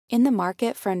In the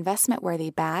market for investment-worthy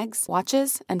bags,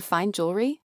 watches, and fine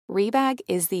jewelry, Rebag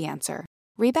is the answer.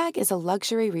 Rebag is a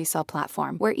luxury resale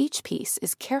platform where each piece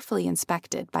is carefully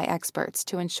inspected by experts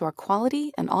to ensure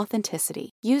quality and authenticity.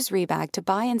 Use Rebag to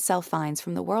buy and sell finds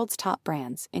from the world's top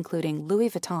brands, including Louis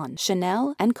Vuitton,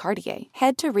 Chanel, and Cartier.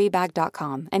 Head to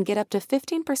Rebag.com and get up to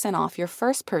 15% off your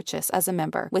first purchase as a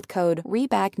member with code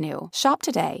REBAGNEW. Shop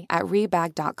today at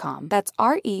Rebag.com. That's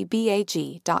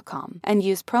REBAG.com. And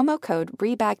use promo code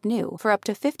REBAGNEW for up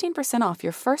to 15% off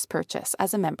your first purchase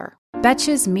as a member.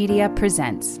 Betches Media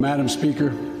presents. Madam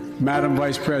Speaker, Madam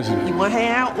Vice President. You want to hang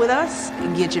out with us?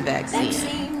 Get your vaccine.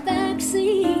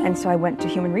 And so I went to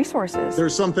Human Resources.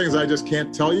 There's some things I just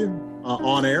can't tell you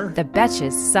on air. The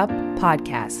Betches Sup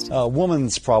Podcast. A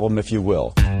woman's problem, if you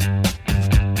will.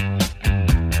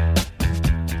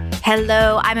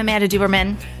 Hello, I'm Amanda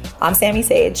Duberman. I'm Sammy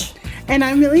Sage. And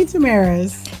I'm Millie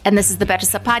Tamaris. And this is the Betches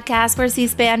Sup Podcast, where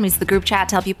C-SPAN meets the group chat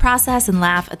to help you process and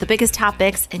laugh at the biggest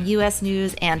topics in U.S.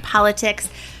 news and politics.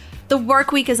 The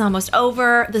work week is almost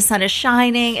over. The sun is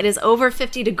shining. It is over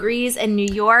 50 degrees in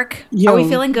New York. Are we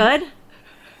feeling good?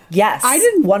 Yes. I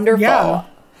didn't. Wonderful. Yeah.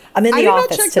 I'm in the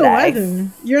office today. I did not check the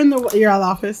weather. You're at the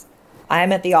office. I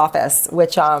am at the office,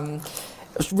 which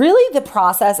really the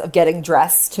process of getting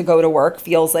dressed to go to work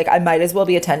feels like I might as well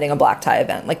be attending a black tie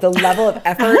event. Like the level of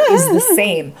effort is the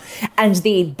same. And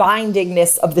the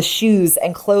bindingness of the shoes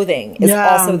and clothing is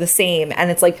also the same.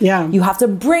 And it's like you have to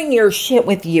bring your shit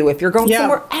with you if you're going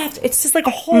somewhere after. It's just like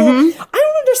a whole I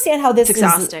don't understand how this is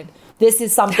exhausting. This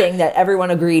is something that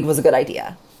everyone agreed was a good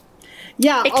idea.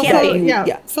 Yeah. It can't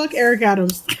be. Fuck Eric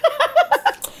Adams.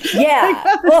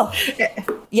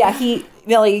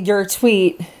 Millie, your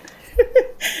tweet.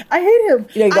 I hate him.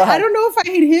 Go ahead. I don't know if I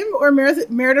hate him or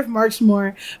Meredith Marks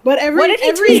more, but every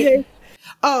day.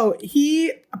 Oh,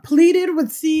 he pleaded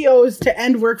with CEOs to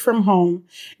end work from home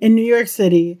in New York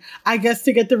City, I guess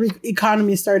to get the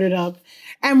economy started up.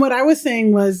 And what I was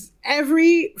saying was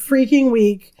every freaking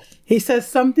week, he says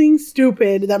something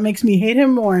stupid that makes me hate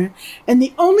him more. And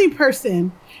the only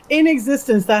person in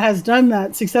existence that has done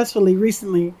that successfully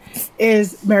recently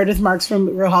is Meredith Marks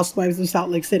from Real Housewives of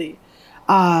Salt Lake City.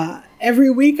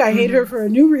 Every week I hate her for a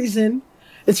new reason.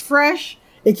 It's fresh.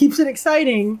 It keeps it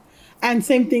exciting. And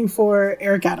same thing for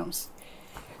Eric Adams.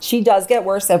 She does get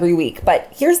worse every week.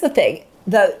 But here's the thing.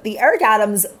 The Eric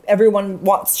Adams, everyone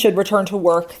should return to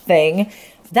work thing,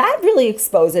 that really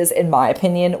exposes, in my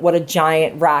opinion, what a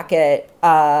giant racket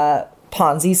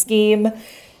Ponzi scheme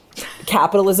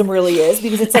capitalism really is.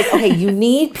 Because it's like, okay, you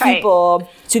need people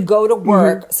to go to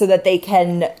work so that they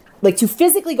can... like to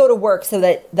physically go to work so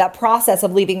that that process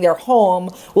of leaving their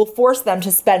home will force them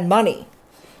to spend money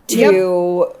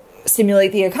to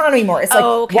stimulate the economy more. It's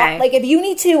like, like if you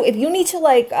need to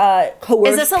like coerce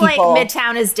Is this a people, like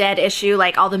Midtown is dead issue?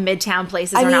 Like all the Midtown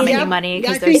places are not making money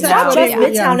because there's not just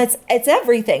Midtown. It's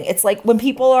everything. It's like when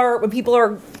people are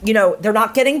they're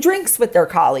not getting drinks with their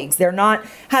colleagues. They're not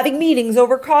having meetings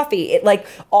over coffee. It like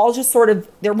all just sort of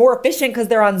they're more efficient because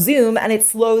they're on Zoom and it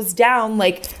slows down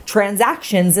like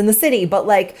transactions in the city. But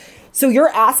like so you're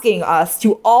asking us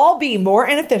to all be more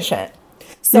inefficient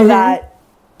so that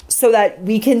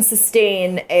we can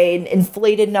sustain an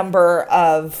inflated number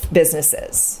of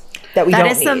businesses that we don't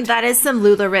need. That is some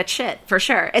LuLaRich shit, for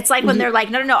sure. It's like when they're like,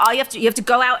 no, all you have to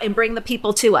go out and bring the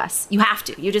people to us. You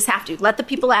just have to. Let the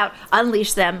people out,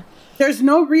 unleash them. There's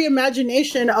no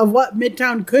reimagination of what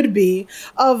Midtown could be,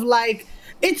 of like,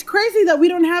 it's crazy that we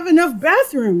don't have enough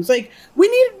bathrooms. Like, we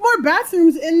need more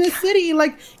bathrooms in this city.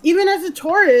 Like, even as a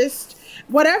tourist,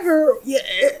 whatever,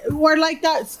 or like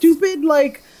that stupid,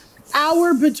 like,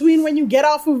 hour between when you get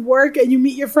off of work and you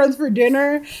meet your friends for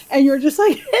dinner and you're just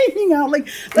like hanging out. Like,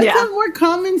 let's have more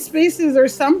common spaces or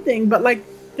something. But like,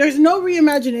 there's no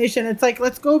reimagination. It's like,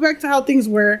 let's go back to how things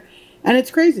were. And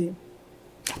it's crazy.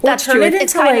 That's true.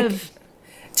 It's kind of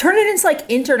turn it into like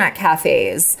internet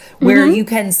cafes where you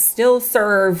can still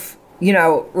serve,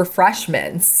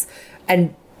 refreshments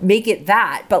and make it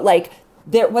that. But like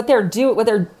what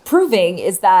they're proving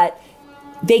is that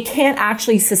they can't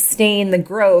actually sustain the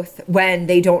growth when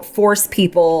they don't force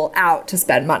people out to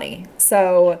spend money.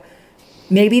 So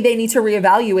maybe they need to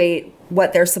reevaluate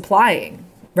what they're supplying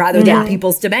rather than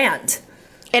people's demand.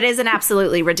 It is an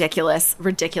absolutely ridiculous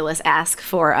ask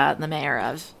for the mayor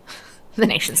of the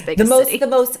nation's biggest city. The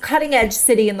most cutting edge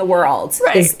city in the world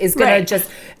is going to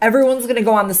everyone's going to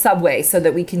go on the subway so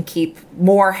that we can keep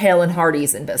more Hale and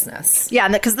Hardee's in business. Yeah,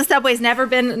 because the subway's never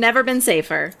been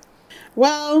safer.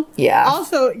 Well,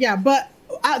 also, but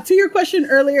to your question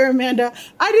earlier, Amanda,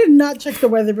 I did not check the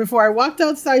weather before I walked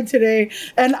outside today,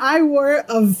 and I wore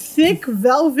a thick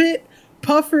velvet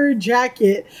puffer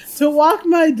jacket to walk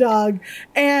my dog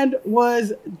and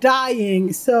was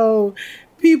dying. So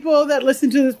people that listen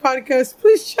to this podcast,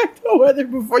 please check the weather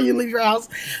before you leave your house.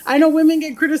 I know women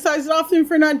get criticized often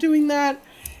for not doing that,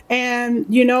 and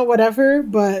whatever,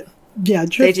 but yeah,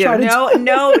 they do.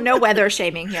 No weather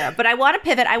shaming here. But I want to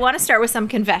pivot. I want to start with some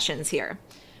confessions here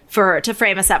to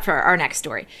frame us up for our next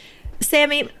story.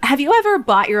 Sammy, have you ever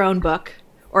bought your own book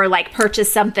or like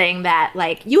purchased something that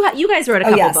like you guys wrote a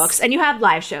couple books and you have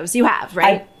live shows? You have,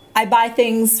 right? I buy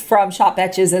things from Shop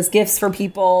Betches as gifts for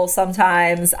people.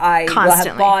 Sometimes I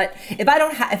have bought, if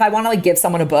I want to like give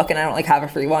someone a book and I don't like have a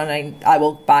free one, I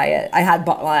will buy it. I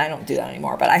don't do that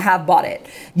anymore, but I have bought it.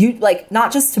 You like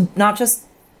not just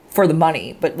for the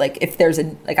money, but like if there's I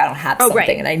don't have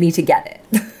something and I need to get it.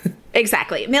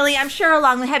 Exactly. Millie, I'm sure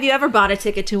have you ever bought a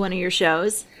ticket to one of your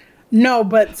shows? No,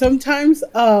 but sometimes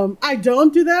I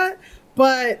don't do that.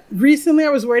 But recently I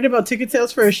was worried about ticket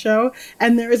sales for a show,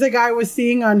 and there is a guy I was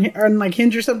seeing on like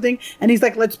Hinge or something, and he's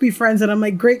like, let's be friends. And I'm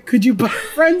like, great, could you buy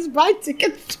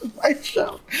tickets to my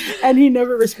show? And he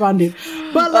never responded.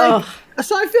 But like,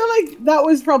 so I feel like that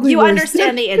was probably You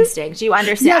understand the instinct. You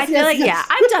understand. Yes, I feel like, yeah,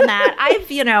 I've done that.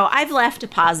 I've left a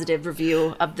positive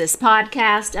review of this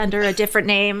podcast under a different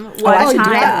name one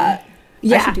time.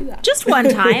 Yeah, just one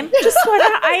time.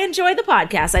 I enjoy the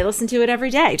podcast. I listen to it every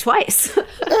day, twice.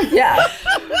 Yeah.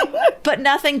 But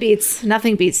nothing beats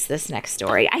this next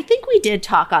story. I think we did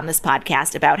talk on this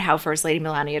podcast about how First Lady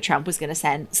Melania Trump was going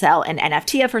to sell an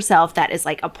NFT of herself that is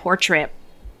like a portrait.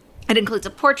 It includes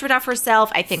a portrait of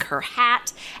herself, I think her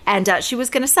hat, and she was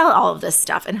going to sell all of this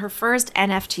stuff in her first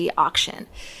NFT auction.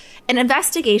 An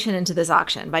investigation into this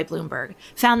auction by Bloomberg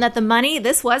found that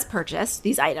this was purchased,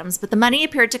 these items, but the money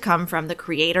appeared to come from the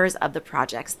creators of the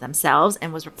projects themselves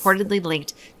and was reportedly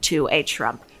linked to a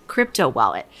Trump crypto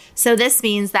wallet. So this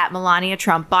means that Melania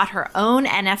Trump bought her own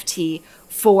NFT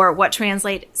for what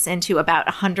translates into about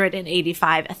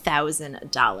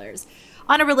 $185,000.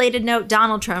 On a related note,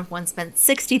 Donald Trump once spent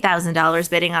 $60,000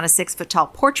 bidding on a 6-foot-tall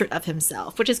portrait of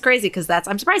himself, which is crazy because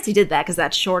I'm surprised he did that because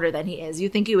that's shorter than he is.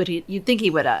 You'd think he would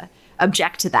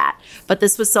object to that, but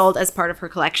this was sold as part of her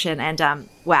collection, and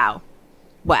wow,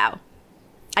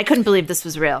 I couldn't believe this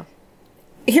was real.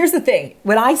 Here's the thing: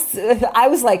 when I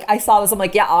was like, I saw this, I'm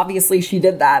like, yeah, obviously she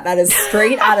did that. That is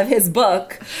straight out of his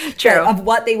book. True. Of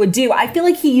what they would do. I feel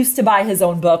like he used to buy his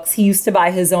own books. He used to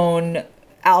buy his own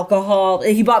alcohol.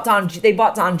 They bought Don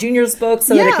Jr.'s book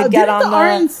so that it could get on the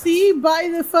RNC buy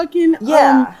the fucking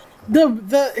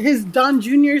his Don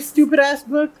Jr. stupid ass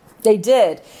book. They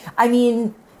did. I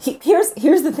mean, here's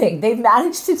the thing. They've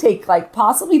managed to take like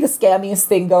possibly the scammiest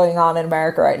thing going on in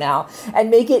America right now and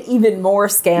make it even more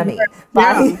scammy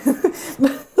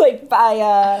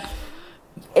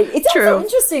It's true. Also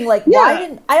interesting. Like, why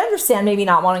didn't I understand maybe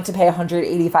not wanting to pay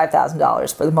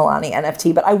 $185,000 for the Melania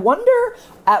NFT, but I wonder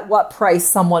at what price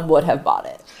someone would have bought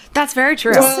it. That's very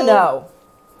true. Just to know.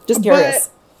 Just curious.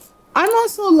 But I'm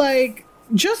also like,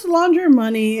 just launder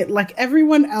money like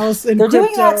everyone else in crypto. They're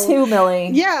doing that too, Millie.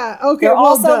 Yeah, okay. They're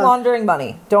also laundering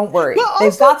money. Don't worry.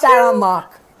 They've got that on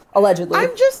lock, allegedly.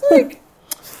 I'm just like,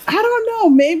 I don't know.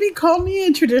 Maybe call me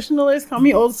a traditionalist, call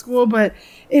me old school, but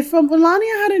if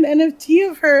Melania had an NFT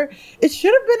of her, it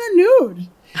should have been a nude.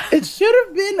 It should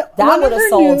have been that would have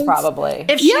sold nudes. Probably.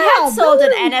 If she had sold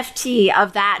an NFT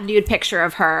of that nude picture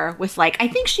of her with like, I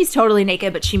think she's totally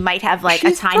naked, but she might have like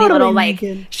a tiny little like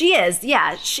naked. She is,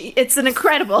 yeah. It's an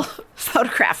incredible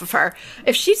photograph of her.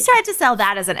 If she tried to sell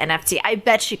that as an NFT, I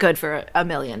bet she could for $1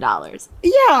 million.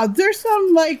 Yeah, there's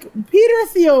some like Peter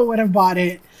Thiel would have bought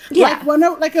it. Yeah,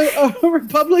 like a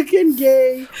Republican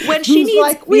gay when she needs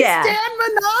like we stand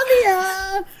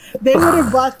Melania. They would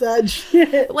have bought that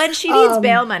shit. When she needs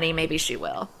bail money, maybe she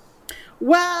will.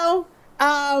 Well,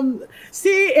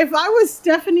 see, if I was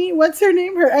Stephanie, what's her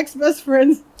name? Her ex-best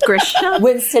friend? Grisha?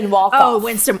 Winston Walkoff. Oh,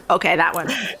 Winston. Okay, that one.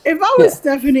 If I was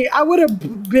Stephanie, I would have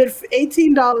bid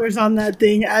 $18 on that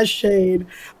thing as shade.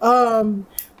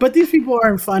 But these people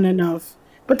aren't fun enough.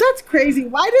 But that's crazy.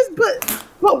 But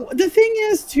the thing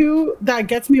is, too, that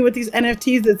gets me with these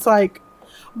NFTs, it's like,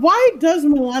 why does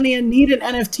Melania need an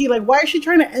NFT? Like, why is she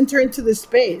trying to enter into this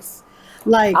space?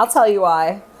 Like, I'll tell you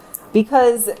why.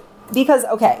 Because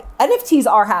okay, NFTs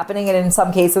are happening, and in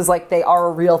some cases, like, they are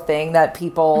a real thing that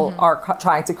people are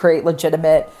trying to create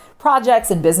legitimate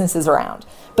projects and businesses around.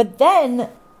 But then,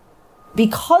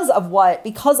 because of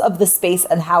the space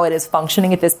and how it is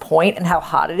functioning at this point and how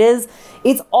hot it is,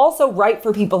 it's also right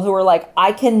for people who are like,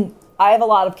 I can I have a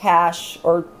lot of cash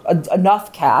or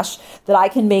enough cash that I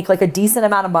can make like a decent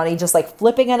amount of money just like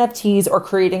flipping NFTs or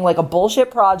creating like a bullshit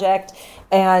project,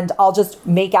 and I'll just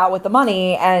make out with the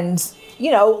money. And,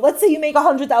 you know, let's say you make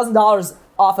 $100,000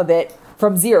 off of it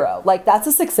from zero. Like, that's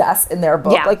a success in their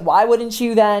book. Yeah. Like, why wouldn't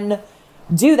you then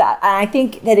do that? And I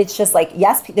think that it's just like,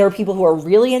 yes, there are people who are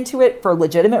really into it for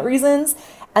legitimate reasons.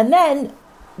 And then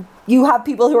you have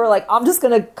people who are like, I'm just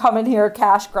going to come in here,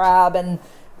 cash grab, and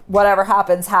whatever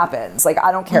happens, happens. Like,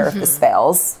 I don't care if this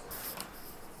fails.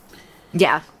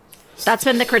 Yeah. That's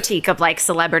been the critique of like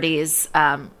celebrities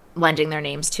lending their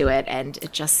names to it. And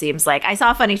it just seems like, I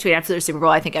saw a funny tweet after the Super Bowl.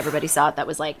 I think everybody saw it. That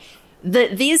was like,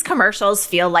 these commercials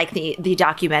feel like the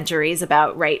documentaries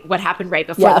about what happened right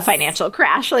before the financial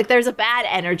crash. Like, there's a bad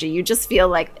energy. You just feel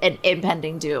like an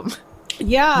impending doom.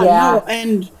 Yeah. No,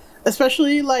 and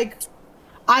especially like,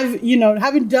 I've, you know,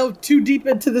 haven't delved too deep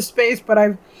into the space, but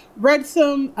I've read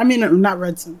some, I mean, not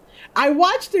read some. I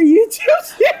watched a YouTube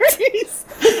series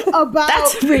about...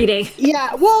 That's reading.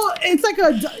 Yeah. Well, it's like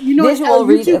a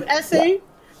YouTube essay. Yeah.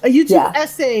 A YouTube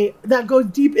essay that goes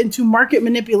deep into market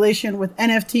manipulation with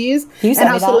NFTs and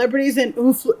how celebrities and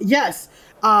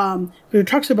it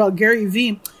talks about Gary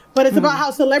Vee, but it's about how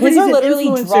celebrities These are literally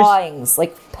and influencers, drawings,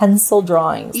 like pencil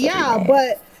drawings. Yeah,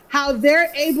 but how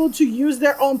they're able to use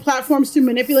their own platforms to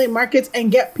manipulate markets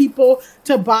and get people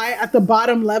to buy at the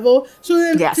bottom level. So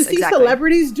then to see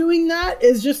celebrities doing that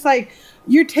is just like,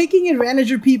 you're taking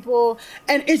advantage of people,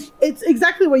 and it's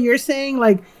exactly what you're saying,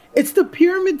 like. It's the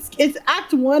pyramids. It's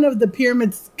act one of the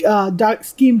pyramid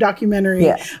scheme documentary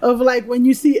of like when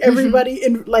you see everybody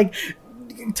in like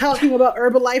talking about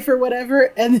Herbalife or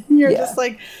whatever, and then you're just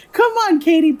like, "Come on,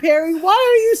 Katy Perry, why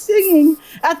are you singing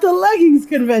at the leggings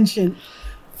convention?"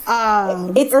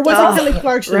 Or was it Kelly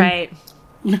Clarkson? Right.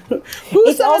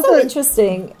 It's also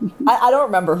interesting. I don't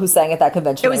remember who sang at that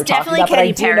convention. It was definitely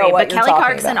Katy Perry, but Kelly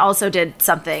Clarkson also did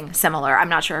something similar. I'm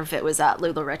not sure if it was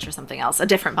Lula Rich or something else, a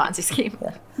different Ponzi scheme.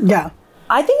 Yeah.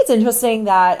 I think it's interesting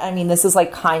that, I mean, this is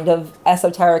like kind of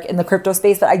esoteric in the crypto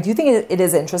space, but I do think it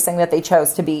is interesting that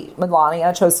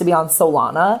Melania chose to be on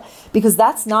Solana, because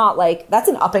that's not like, that's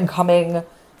an up and coming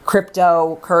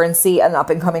cryptocurrency, an up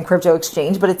and coming crypto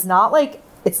exchange, but it's not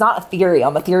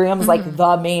Ethereum. Ethereum is like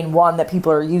the main one that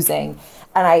people are using.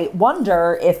 And I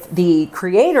wonder if the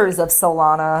creators of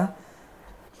Solana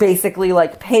basically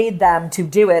like paid them to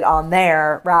do it on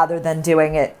there rather than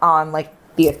doing it on like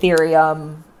the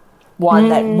Ethereum one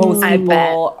that most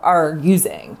people are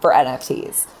using for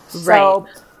NFTs. Right. So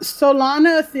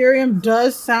Solana Ethereum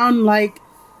does sound like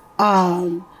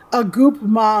a Goop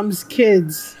Mom's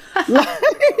kids.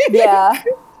 Yeah.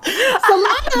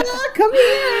 Solana, come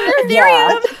here.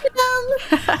 Ethereum.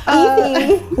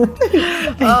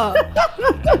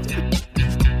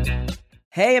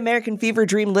 Hey, American Fever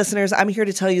Dream listeners, I'm here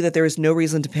to tell you that there is no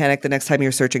reason to panic the next time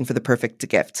you're searching for the perfect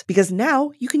gift, because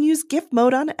now you can use gift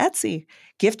mode on Etsy.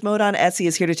 Gift mode on Etsy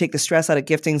is here to take the stress out of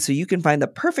gifting so you can find the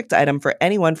perfect item for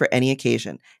anyone for any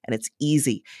occasion. And it's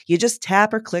easy. You just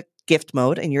tap or click gift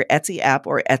mode in your Etsy app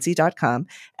or Etsy.com,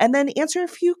 and then answer a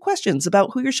few questions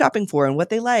about who you're shopping for and what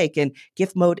they like. And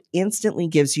gift mode instantly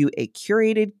gives you a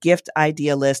curated gift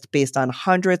idea list based on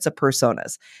hundreds of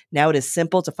personas. Now it is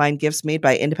simple to find gifts made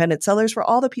by independent sellers for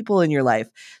all the people in your life.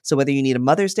 So whether you need a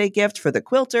Mother's Day gift for the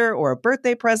quilter or a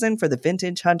birthday present for the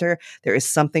vintage hunter, there is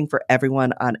something for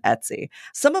everyone on Etsy.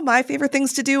 Some of my favorite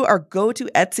things to do are go to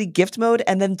Etsy gift mode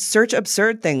and then search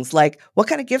absurd things like, what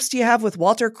kind of gifts do you have with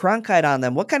Walter Cronkite on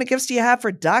them? What kind of gifts do you have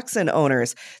for dachshund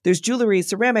owners? There's jewelry,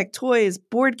 ceramic, toys,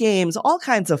 board games, all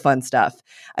kinds of fun stuff.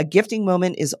 A gifting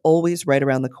moment is always right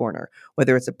around the corner,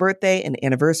 whether it's a birthday, an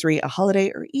anniversary, a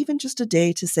holiday, or even just a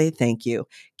day to say thank you.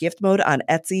 Gift mode on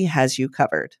Etsy has you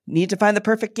covered. Need to find the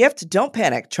perfect gift? Don't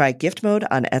panic. Try gift mode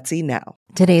on Etsy now.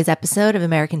 Today's episode of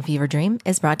American Fever Dream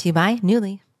is brought to you by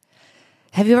Nuuly.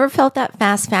 Have you ever felt that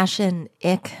fast fashion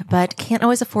ick, but can't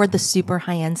always afford the super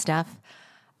high-end stuff?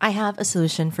 I have a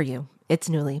solution for you. It's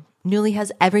Nuuly. Nuuly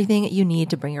has everything you need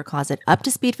to bring your closet up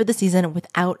to speed for the season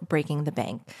without breaking the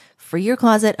bank. Free your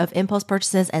closet of impulse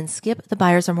purchases and skip the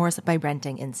buyer's remorse by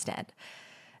renting instead.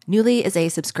 Nuuly is a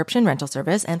subscription rental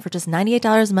service, and for just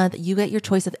 $98 a month, you get your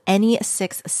choice of any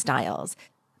 6 styles.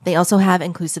 They also have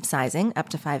inclusive sizing, up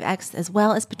to 5X, as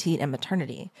well as petite and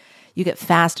maternity. You get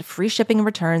fast, free shipping and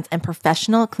returns, and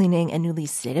professional cleaning and Nuuly's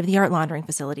state-of-the-art laundering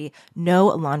facility. No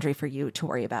laundry for you to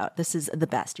worry about. This is the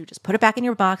best. You just put it back in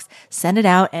your box, send it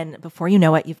out, and before you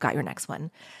know it, you've got your next one.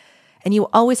 And you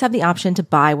always have the option to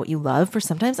buy what you love for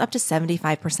sometimes up to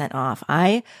 75% off.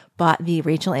 I bought the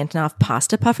Rachel Antonoff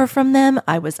pasta puffer from them.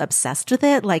 I was obsessed with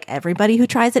it, like everybody who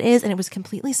tries it is, and it was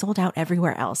completely sold out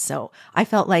everywhere else. So I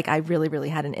felt like I really, really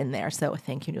had an in there. So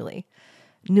thank you, Nuuly.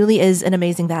 Nuuly is an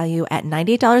amazing value at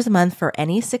 $98 a month for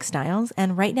any 6 styles.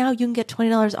 And right now you can get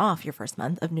 $20 off your first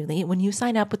month of Nuuly when you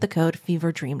sign up with the code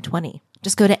FEVERDREAM20.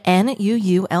 Just go to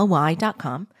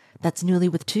NUULY.com. That's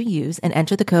Nuuly with 2 U's, and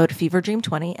enter the code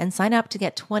FEVERDREAM20 and sign up to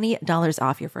get $20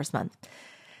 off your first month.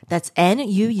 That's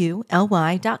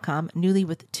NUULY.com, Nuuly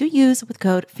with 2 U's with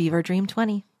code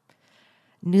FEVERDREAM20.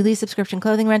 Nuuly subscription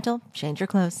clothing rental, change your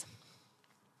clothes.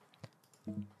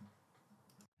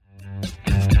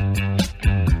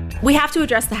 We have to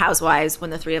address the housewives when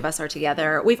the three of us are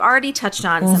together. We've already touched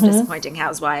on some disappointing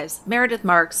housewives. Meredith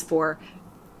Marks for,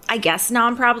 I guess,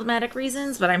 non-problematic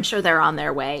reasons, but I'm sure they're on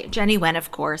their way. Jenny Wen, of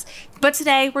course. But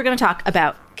today we're going to talk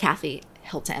about Kathy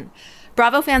Hilton.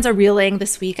 Bravo fans are reeling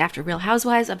this week after Real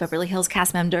Housewives of Beverly Hills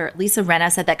cast member Lisa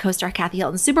Rinna said that co-star Kathy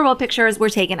Hilton's Super Bowl pictures were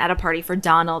taken at a party for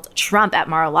Donald Trump at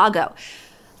Mar-a-Lago.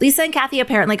 Lisa and Kathy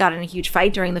apparently got in a huge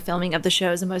fight during the filming of the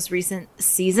show's most recent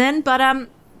season, but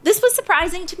this was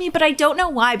surprising to me, but I don't know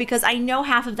why, because I know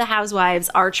half of the housewives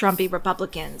are Trumpy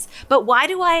Republicans. But why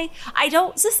do I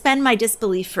don't suspend my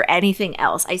disbelief for anything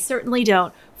else. I certainly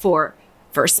don't for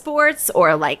sports or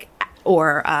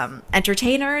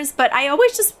entertainers, but I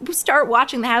always just start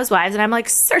watching the housewives and I'm like,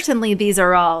 certainly these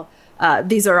are all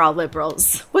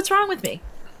liberals. What's wrong with me?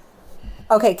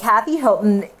 Okay, Kathy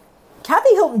Hilton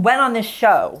went on this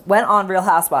show, went on Real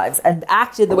Housewives, and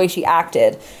acted the way she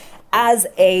acted as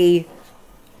a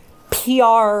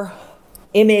PR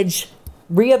image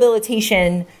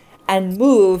rehabilitation and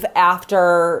move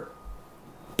after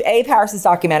A, Paris's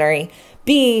documentary,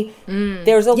 B,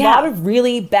 there's a lot of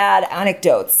really bad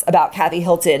anecdotes about Kathy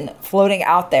Hilton floating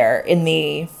out there in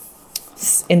the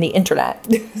internet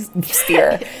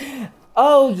sphere.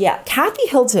 Oh yeah, Kathy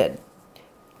Hilton.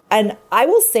 And I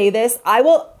will say this,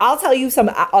 I'll tell you some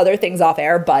other things off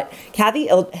air, but Kathy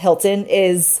Hilton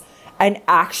is an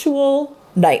actual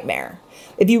nightmare.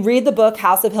 If you read the book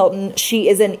House of Hilton, she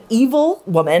is an evil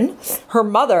woman. Her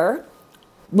mother,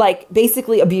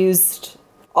 basically abused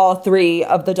all 3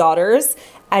 of the daughters,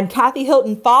 and Kathy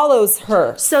Hilton follows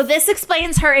her. So this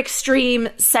explains her extreme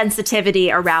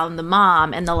sensitivity around the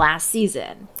mom in the last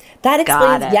season. That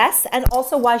explains, yes, and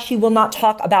also why she will not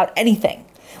talk about anything.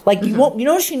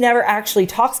 She never actually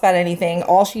talks about anything.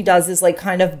 All she does is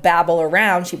kind of babble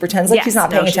around. She pretends she's not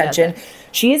paying attention.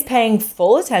 She is paying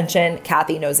full attention.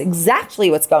 Kathy knows exactly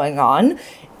what's going on.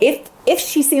 If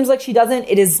she seems like she doesn't,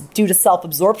 it is due to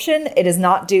self-absorption. It is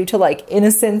not due to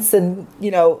innocence and,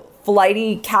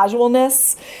 flighty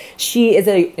casualness. She is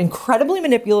an incredibly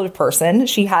manipulative person.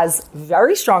 She has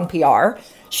very strong PR.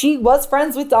 She was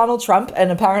friends with Donald Trump,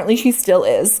 and apparently she still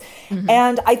is.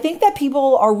 And I think that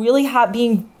people are really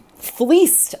being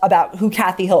fleeced about who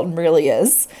Kathy Hilton really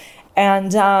is.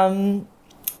 And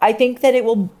I think that it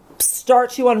will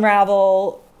start to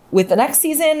unravel with the next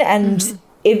season. And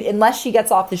unless she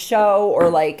gets off the show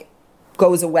or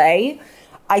goes away,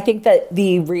 I think that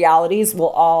the realities will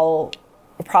all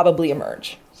probably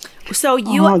emerge. So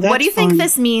what do you think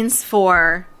this means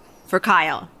for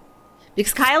Kyle?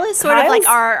 Because Kyle is sort of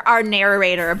our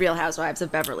narrator of Real Housewives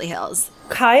of Beverly Hills.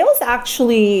 Kyle's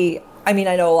actually, I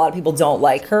know a lot of people don't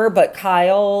like her, but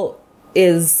Kyle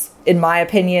is, in my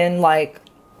opinion,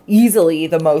 easily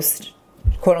the most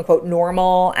quote unquote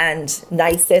normal and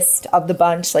nicest of the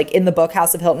bunch. In the book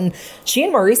House of Hilton, she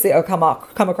and Mauricio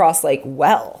come across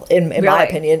well, in my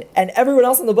opinion, and everyone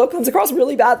else in the book comes across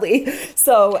really badly.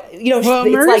 So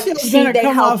Mauricio's gonna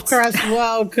come across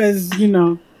well because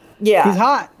yeah, he's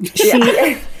hot.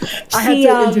 I had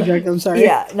to interject. I'm sorry.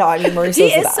 Yeah, no, Mauricio's he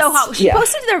is so hot. She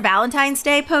posted their Valentine's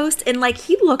Day post, and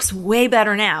he looks way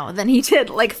better now than he did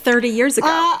 30 years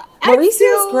ago.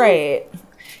 Mauricio's great.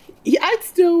 Yeah, I'd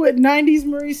still with 90s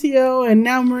Mauricio, and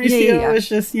now Mauricio is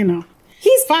just,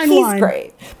 he's fine. He's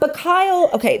great. But Kyle,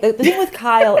 okay, the thing with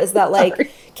Kyle is that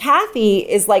Kathy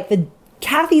is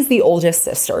Kathy's the oldest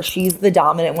sister. She's the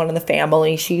dominant one in the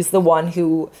family. She's the one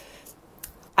who,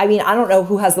 I don't know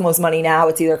who has the most money now.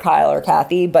 It's either Kyle or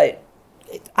Kathy, but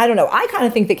I don't know. I kind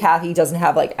of think that Kathy doesn't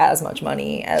have as much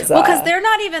money as because they're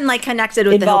not even connected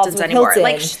with the Hiltons anymore.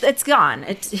 Hilton. It's gone.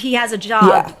 He has a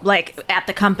job at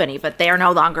the company, but they are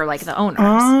no longer the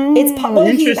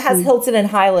owners. He has Hilton and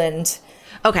Highland.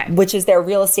 Okay. Which is their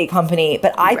real estate company.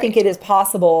 But I think it is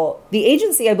possible. The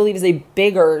agency, I believe, is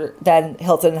bigger than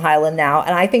Hilton and Highland now.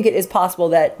 And I think it is possible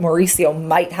that Mauricio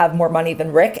might have more money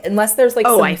than Rick, unless there's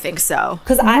I think so.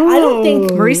 Because I don't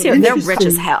think Mauricio, they're rich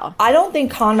as hell. I don't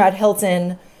think Conrad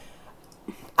Hilton,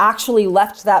 actually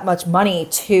left that much money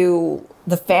to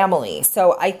the family.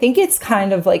 So I think it's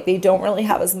kind of like they don't really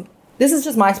have as, this is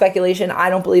just my speculation, I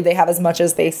don't believe they have as much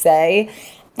as they say.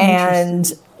 And,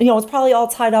 you know, it's probably all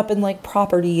tied up in like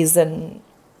properties and,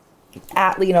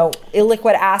 you know,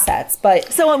 illiquid assets.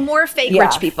 But so more fake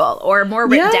rich people or more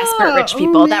desperate rich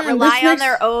people that rely on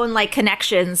their own like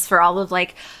connections for all of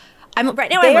like, I'm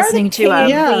listening to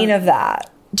queen of that.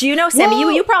 Do you know, Sammy?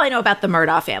 You probably know about the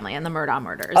Murdaugh family and the Murdaugh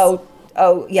murders.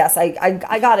 Oh yes,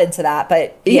 I got into that,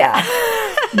 but yeah.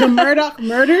 The Murdaugh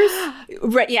murders?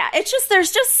 Right, yeah.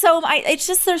 There's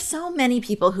so many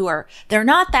people who they're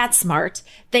not that smart.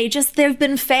 They've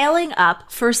been failing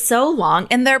up for so long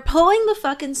and they're pulling the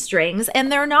fucking strings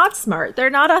and they're not smart. They're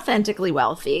not authentically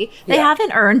wealthy. They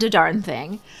haven't earned a darn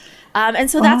thing. And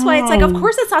so that's why it's like, of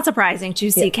course, it's not surprising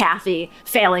to see Kathy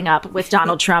failing up with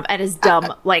Donald Trump at his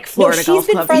dumb, like, Florida golf club.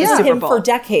 She's been friends with him for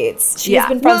decades. She's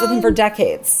been friends with him for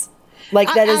decades.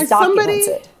 Like, that is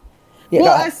documented.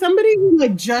 As somebody who,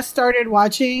 like, just started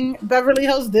watching Beverly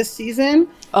Hills this season,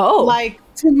 like,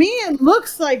 to me, it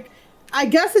looks like, I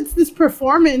guess it's this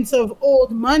performance of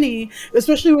old money,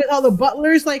 especially with all the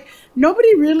butlers. Like,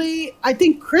 nobody really, I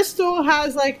think Crystal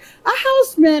has like a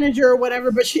house manager or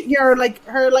whatever, but or like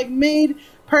her like maid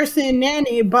person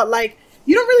nanny, but like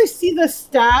you don't really see the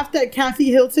staff that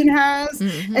Kathy Hilton has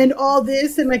and all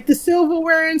this and like the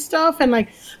silverware and stuff. And like,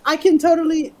 I can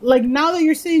totally, like, now that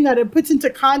you're saying that, it puts into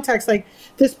context like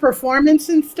this performance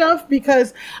and stuff,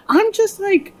 because I'm just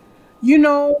like, you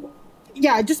know,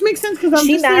 yeah, it just makes sense because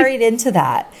she married into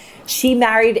that. She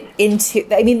married into,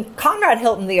 I mean, Conrad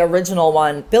Hilton, the original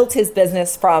one, built his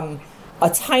business from a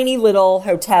tiny little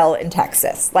hotel in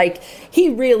Texas. Like, he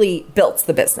really built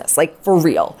the business, like, for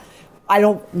real.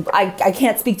 I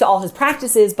can't speak to all his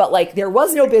practices, but like, there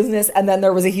was no business and then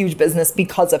there was a huge business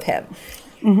because of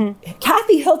him.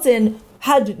 Kathy Hilton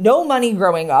had no money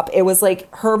growing up. It was like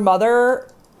her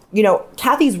mother, you know,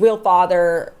 Kathy's real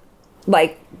father,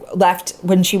 like, left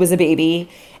when she was a baby,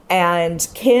 and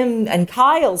Kim and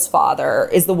Kyle's father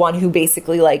is the one who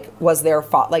basically like was their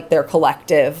their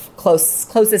collective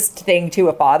closest thing to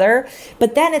a father.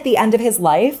 But then at the end of his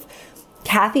life,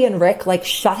 Kathy and Rick like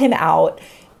shut him out.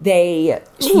 He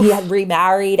had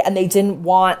remarried and they didn't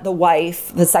want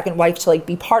the second wife to like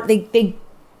be part. They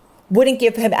wouldn't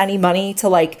give him any money to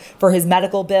like for his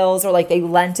medical bills, or like they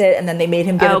lent it and then they made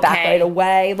him give it back right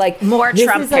away. Like, more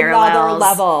Trump parallels. Another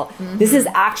level. This is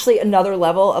actually another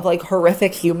level of like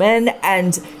horrific human,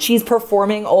 and she's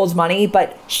performing old money,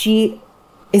 but she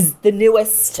is the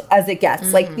newest as it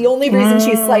gets. Like, the only reason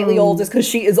she's slightly old is because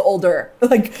she is older.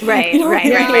 Like, right.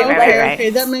 Okay,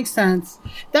 that makes sense.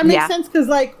 That makes sense because,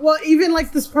 like, well, even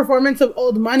like this performance of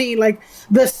old money, like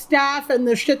the staff and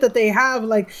the shit that they have,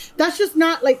 like, that's just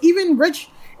not like even rich.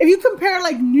 If you compare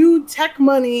like new tech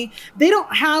money, they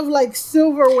don't have like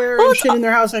silverware and shit in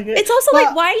their house. Like, it's also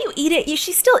like, why do you eat it?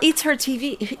 She still eats her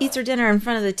dinner in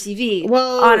front of the TV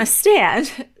on a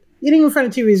stand. Eating in front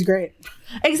of TV is great.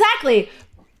 Exactly.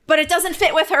 But it doesn't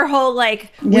fit with her whole,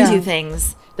 like, we do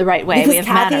things the right way. Because we have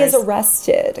Kathy manners. is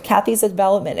arrested. Kathy's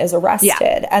development is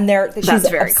arrested. And she's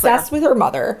very obsessed with her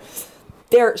mother.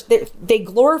 They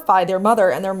glorify their mother,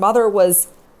 and their mother was,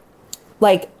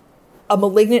 like, a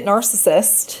malignant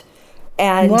narcissist.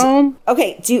 And,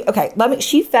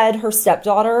 she fed her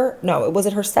stepdaughter. No, was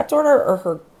it her stepdaughter or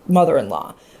her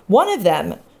mother-in-law? One of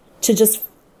them, to just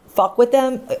fuck with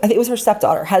them, I think it was her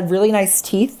stepdaughter, had really nice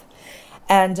teeth.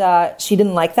 And she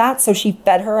didn't like that, so she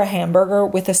fed her a hamburger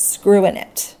with a screw in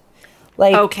it.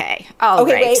 Like, okay,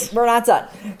 wait, we're not done.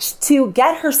 To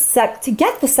get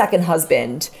the second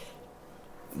husband,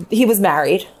 he was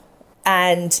married,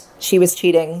 and she was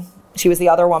cheating. She was the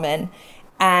other woman,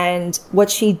 and what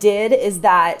she did is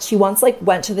that she once like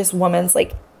went to this woman's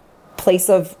like place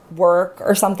of work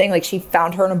or something. Like, she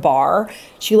found her in a bar.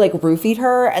 She like roofied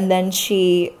her, and then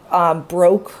she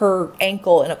broke her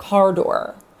ankle in a car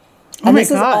door. And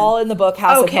this is all in the book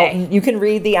House of Hilton. You can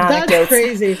read the anecdotes. That's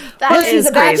crazy. She's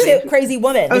a crazy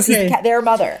woman. This is their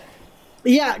mother.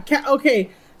 Yeah.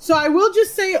 Okay. So I will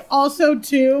just say also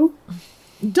too,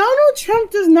 Donald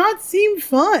Trump does not seem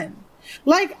fun.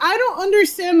 Like, I don't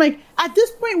understand. Like, at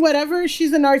this point, whatever,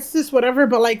 she's a narcissist, whatever.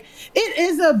 But like,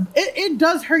 it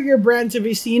does hurt your brand to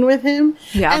be seen with him.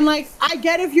 Yeah. And like, I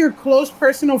get if you're close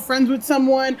personal friends with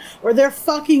someone or they're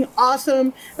fucking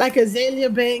awesome, like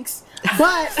Azalea Banks.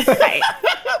 But,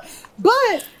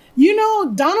 but you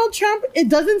know, Donald Trump, it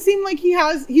doesn't seem like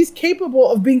he's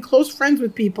capable of being close friends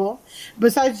with people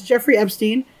besides Jeffrey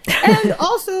Epstein. And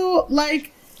also,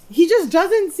 like, he just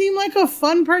doesn't seem like a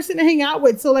fun person to hang out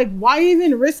with. So, like, why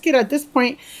even risk it at this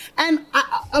point? And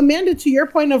Amanda, to your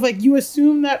point of, like, you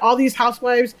assume that all these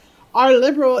housewives are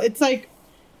liberal, it's like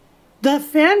the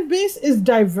fan base is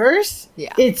diverse.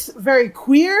 Yeah. It's very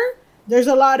queer. There's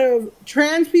a lot of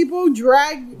trans people,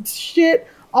 drag shit,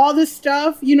 all this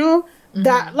stuff, you know,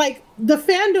 that like the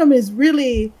fandom is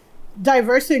really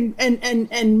diverse and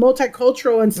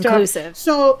multicultural and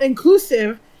stuff.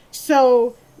 Inclusive.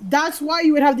 So that's why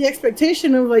you would have the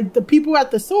expectation of like the people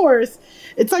at the source.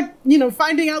 It's like, you know,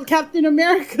 finding out Captain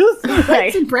America's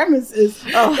white supremacist.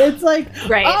 It's like,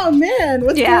 oh man,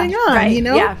 what's going on? You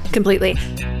know? Yeah, completely.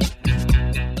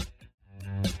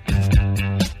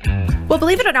 Well,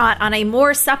 believe it or not, on a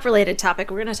more stuff-related topic,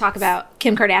 we're going to talk about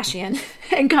Kim Kardashian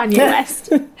and Kanye West.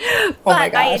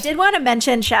 But I did want to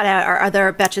mention, shout out our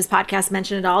other Betches podcast,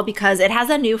 Mention It All, because it has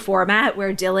a new format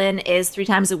where Dylan is 3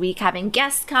 times a week having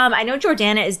guests come. I know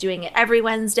Jordana is doing it every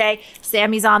Wednesday.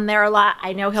 Sammy's on there a lot.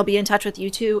 I know he'll be in touch with you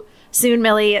too soon,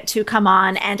 Millie, to come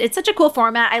on. And it's such a cool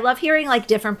format. I love hearing like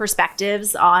different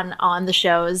perspectives on the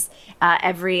shows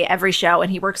every show. And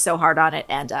he works so hard on it.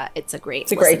 And it's a great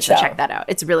show. So check that out.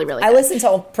 It's really, really good. I listen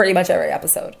to pretty much every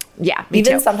episode. Yeah, me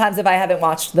even too. Sometimes if I haven't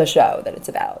watched the show that it's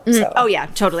about. So. Oh yeah,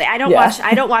 totally. I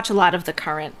don't watch a lot of the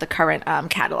current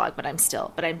catalog, but I'm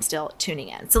still tuning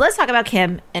in. So let's talk about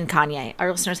Kim and Kanye. Our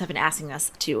listeners have been asking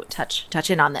us to touch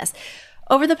in on this.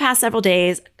 Over the past several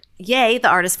days, Ye, the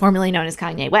artist formerly known as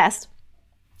Kanye West,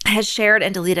 has shared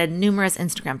and deleted numerous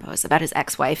Instagram posts about his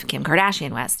ex-wife, Kim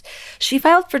Kardashian West. She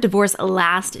filed for divorce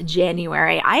last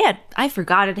January. I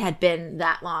forgot it had been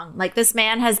that long. Like, this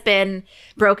man has been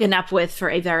broken up with for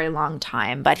a very long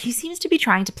time, but he seems to be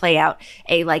trying to play out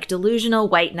a like delusional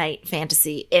white knight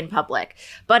fantasy in public.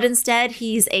 But instead,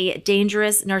 he's a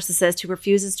dangerous narcissist who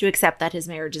refuses to accept that his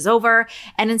marriage is over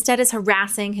and instead is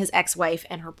harassing his ex-wife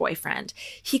and her boyfriend.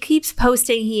 He keeps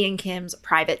posting he and Kim's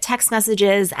private text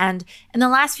messages, and in the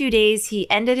last few days,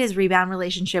 he ended his rebound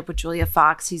relationship with Julia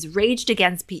Fox. He's raged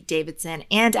against Pete Davidson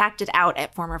and acted out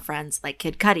at former friends like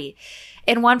Kid Cudi.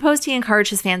 In one post, he encouraged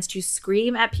his fans to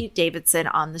scream at Pete Davidson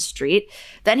on the street.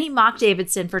 Then he mocked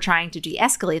Davidson for trying to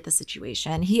de-escalate the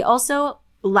situation. He also,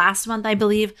 last month, I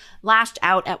believe, lashed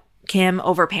out at Kim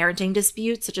over parenting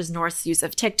disputes, such as North's use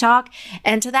of TikTok.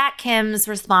 And to that, Kim's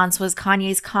response was,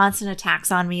 Kanye's constant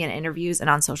attacks on me in interviews and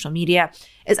on social media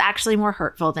is actually more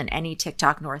hurtful than any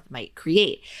TikTok North might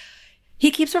create. He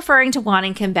keeps referring to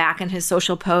wanting Kim back in his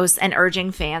social posts and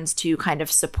urging fans to kind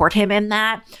of support him in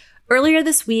that. Earlier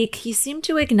this week, he seemed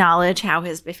to acknowledge how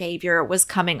his behavior was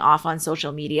coming off on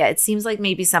social media. It seems like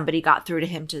maybe somebody got through to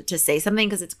him to say something,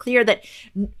 because it's clear that,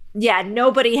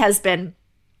 nobody has been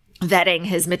vetting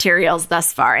his materials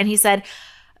thus far. And he said,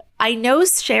 I know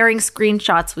sharing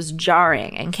screenshots was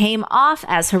jarring and came off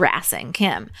as harassing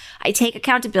Kim. I take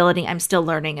accountability. I'm still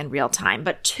learning in real time.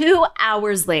 But 2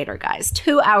 hours later, guys,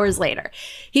 2 hours later,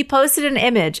 he posted an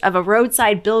image of a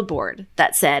roadside billboard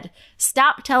that said,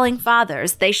 stop telling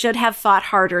fathers they should have fought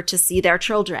harder to see their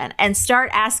children, and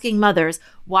start asking mothers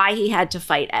why he had to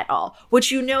fight at all,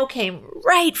 which came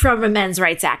right from a men's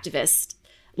rights activist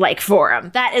like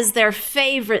forum. That is their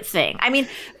favorite thing. I mean,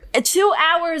 2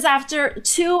 hours after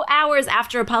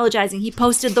apologizing, he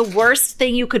posted the worst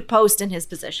thing you could post in his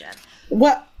position.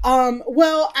 Well,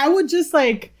 I would just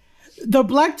like the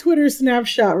Black Twitter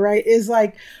snapshot, right? Is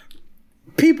like,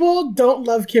 people don't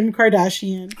love Kim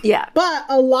Kardashian. Yeah. But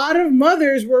a lot of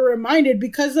mothers were reminded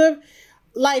because of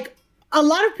like a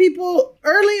lot of people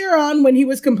earlier on when he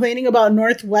was complaining about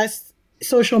Northwest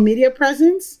social media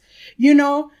presence,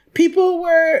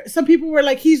 some people were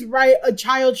like, he's right. A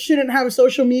child shouldn't have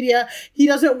social media. He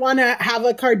doesn't want to have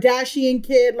a Kardashian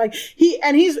kid. Like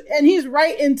he's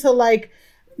right into like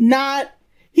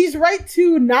he's right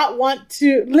to not want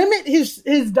to limit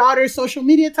his daughter's social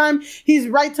media time. He's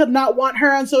right to not want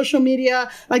her on social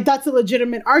media. Like, that's a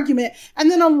legitimate argument.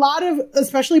 And then a lot of,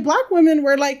 especially Black women,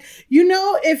 were like,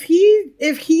 if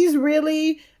he's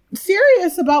really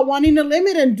serious about wanting to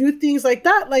limit and do things like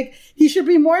that, like, he should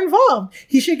be more involved.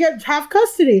 He should have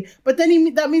custody. But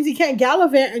then that means he can't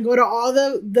gallivant and go to all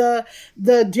the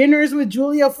dinners with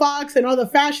Julia Fox and all the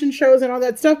fashion shows and all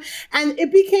that stuff. And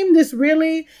it became this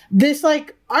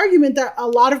like argument that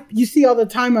you see all the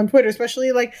time on Twitter,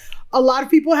 especially like a lot of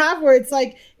people have, where it's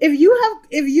like, if you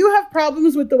have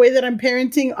problems with the way that I'm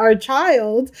parenting our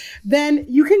child, then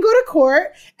you can go to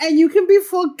court and you can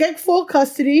get full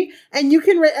custody, and you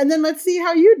can, and then let's see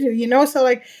how you do, So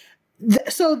like,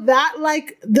 so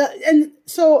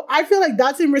I feel like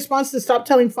that's in response to stop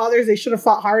telling fathers they should have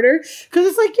fought harder. Cause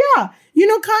it's like, Kanye,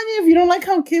 if you don't like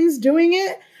how Kim's doing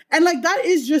it, and like, that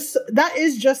is just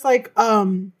like,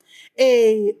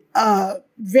 a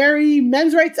very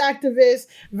men's rights activist,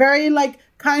 very like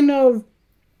kind of,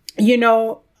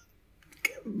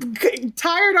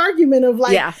 tired argument of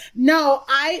like, no,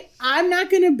 I'm not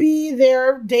going to be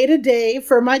there day to day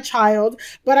for my child,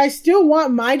 but I still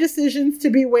want my decisions to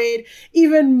be weighed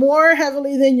even more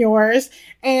heavily than yours.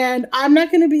 And I'm not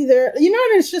going to be there, you know,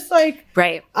 and it's just like,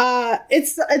 right.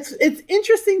 It's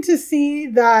interesting to see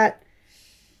that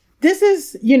this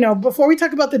is, you know, before we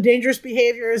talk about the dangerous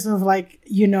behaviors of like,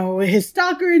 you know, his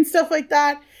stalker and stuff like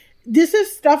that, this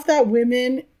is stuff that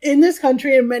women in this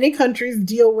country and many countries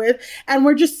deal with. And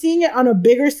we're just seeing it on a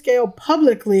bigger scale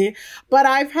publicly. But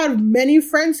I've had many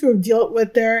friends who have dealt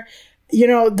with their, you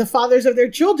know, the fathers of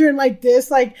their children like this,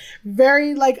 like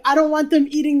very like, I don't want them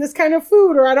eating this kind of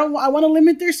food, or I want to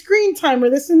limit their screen time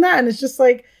or this and that. And it's just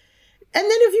like, and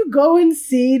then if you go and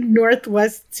see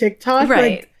Northwest TikTok, right.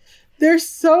 like,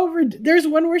 there's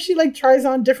one where she like tries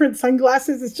on different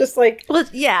sunglasses. It's just like, well,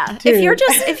 yeah. Dude.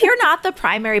 If you're not the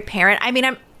primary parent, I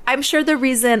mean, I'm sure the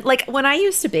reason, like when I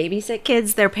used to babysit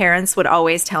kids, their parents would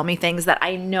always tell me things that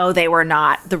I know they were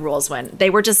not the rules when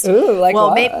they were just,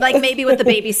 maybe with the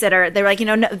babysitter, they were like, you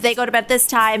know, no, they go to bed this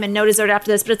time and no dessert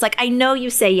after this. But it's like, I know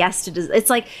you say yes to dessert. It's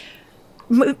like,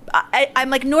 I'm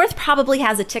like, North probably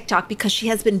has a TikTok because she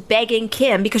has been begging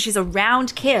Kim, because she's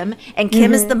around Kim, and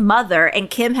Kim is the mother, and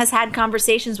Kim has had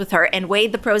conversations with her and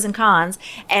weighed the pros and cons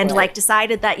and like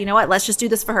decided that, you know what, let's just do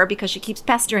this for her because she keeps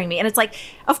pestering me. And it's like,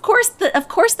 of course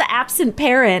the absent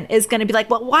parent is going to be like,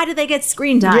 well, why do they get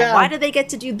screen time? Yeah. Why do they get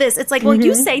to do this? It's like, well,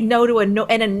 you say no to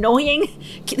an annoying,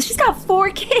 she's got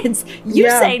 4 kids. You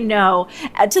say no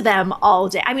to them all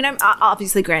day. I mean, I'm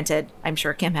obviously, granted, I'm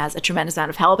sure Kim has a tremendous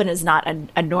amount of help and is not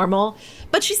a normal,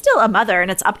 but she's still a mother, and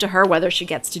it's up to her whether she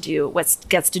gets to do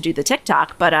the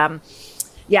TikTok. But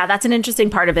yeah, that's an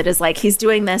interesting part of it, is like he's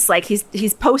doing this, like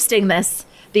he's posting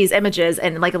these images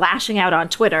and like lashing out on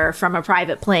Twitter from a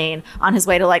private plane on his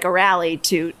way to like a rally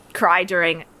to cry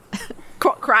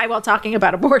while talking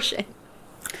about abortion.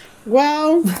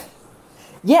 Well,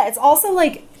 yeah, it's also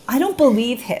like, I don't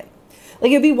believe him.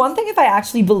 Like, it'd be one thing if I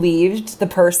actually believed the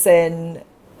person,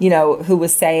 you know, who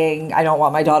was saying, I don't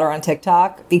want my daughter on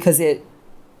TikTok, because it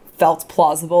felt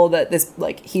plausible that this,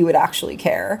 like, he would actually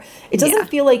care. It doesn't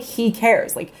feel like he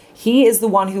cares. Like, he is the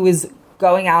one who is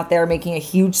going out there making a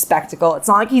huge spectacle. It's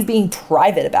not like he's being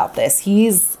private about this.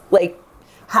 He's like,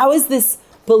 how is this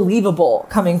believable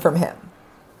coming from him?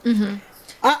 Mm-hmm.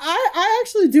 I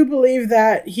actually do believe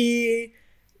that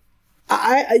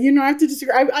I have to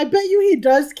disagree. I bet you he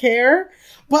does care,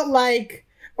 but like,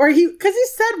 because he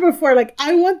said before, like,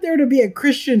 I want there to be a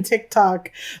Christian TikTok,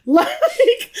 like,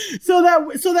 so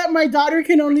that my daughter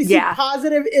can only see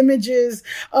positive images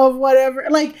of whatever.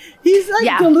 Like, he's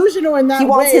like delusional in that way. He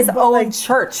wants his own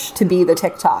church to be the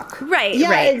TikTok. Right.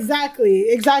 Yeah, right.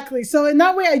 Exactly. So in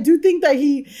that way, I do think that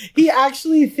he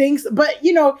actually thinks, but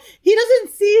you know, he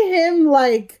doesn't see him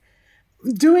like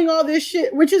doing all this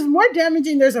shit, which is more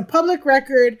damaging. There's a public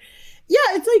record. Yeah,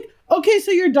 it's like, okay,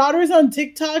 so your daughter's on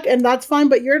TikTok and that's fine,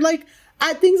 but you're like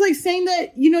at things like saying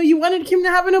that, you know, you wanted Kim to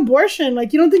have an abortion.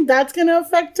 Like, you don't think that's going to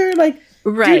affect her? Like,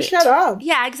 dude, shut up.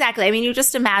 Yeah, exactly. I mean, you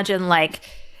just imagine like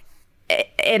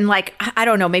in like, I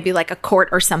don't know, maybe like a court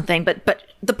or something, but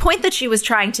the point that she was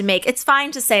trying to make, it's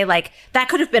fine to say like that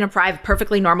could have been a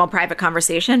perfectly normal private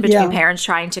conversation between parents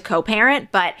trying to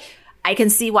co-parent, but I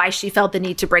can see why she felt the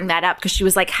need to bring that up, because she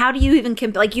was like, how do you even,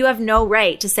 like, you have no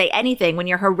right to say anything when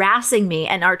you're harassing me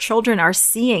and our children are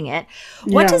seeing it.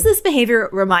 What does this behavior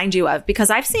remind you of?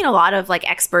 Because I've seen a lot of like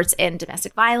experts in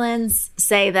domestic violence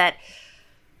say that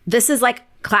this is like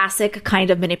classic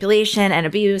kind of manipulation and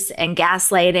abuse and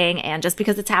gaslighting. And just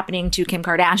because it's happening to Kim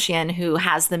Kardashian, who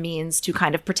has the means to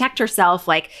kind of protect herself,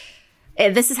 like,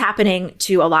 this is happening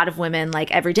to a lot of women like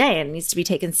every day and needs to be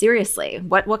taken seriously.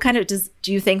 What kind of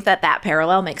do you think that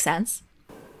parallel makes sense?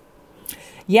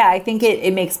 Yeah, I think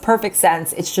it makes perfect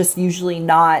sense. It's just usually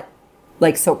not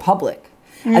like so public.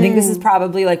 I think this is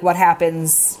probably like what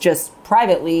happens just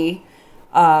privately.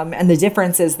 And the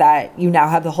difference is that you now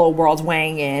have the whole world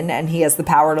weighing in, and he has the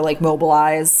power to like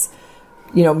mobilize,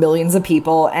 you know, millions of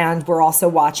people. And we're also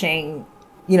watching,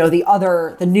 you know,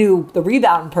 the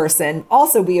rebound person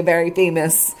also be a very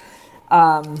famous.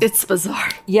 It's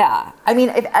bizarre. Yeah. I mean,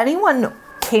 if anyone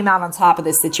came out on top of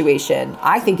this situation,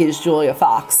 I think it is Julia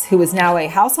Fox, who is now a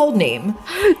household name.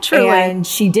 Truly. And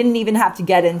she didn't even have to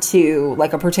get into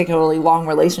like a particularly long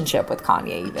relationship with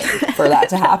Kanye even for that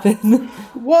to happen.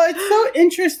 Well, it's so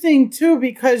interesting too,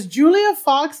 because Julia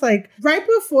Fox, like right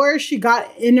before she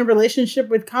got in a relationship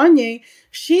with Kanye,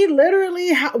 she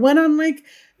literally went on like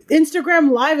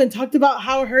Instagram Live and talked about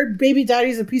how her baby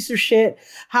daddy's a piece of shit,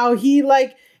 how he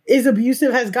like is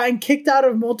abusive, has gotten kicked out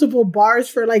of multiple bars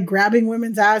for like grabbing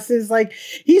women's asses. Like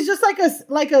he's just like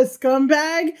a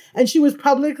scumbag, and she was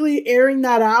publicly airing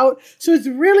that out. So it's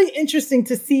really interesting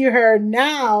to see her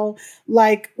now,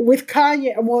 like with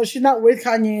Kanye. Well, she's not with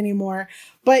Kanye anymore,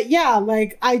 but yeah,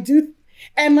 like I do.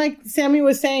 And like Sammy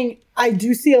was saying, I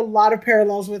do see a lot of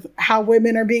parallels with how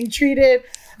women are being treated,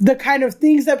 the kind of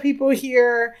things that people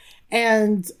hear,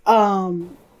 and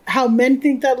how men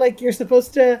think that like you're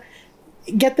supposed to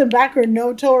get them back or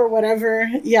no toe or whatever.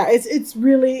 Yeah, it's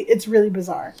really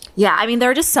bizarre. Yeah, I mean,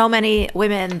 there are just so many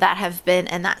women that have been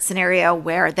in that scenario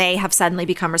where they have suddenly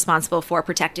become responsible for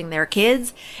protecting their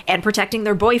kids and protecting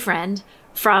their boyfriend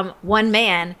from one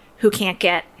man who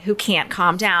can't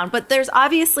calm down. But there's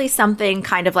obviously something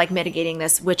kind of like mitigating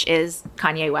this, which is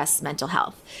Kanye West's mental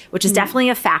health, which is definitely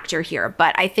a factor here.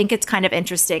 But I think it's kind of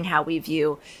interesting how we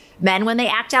view men when they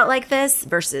act out like this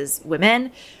versus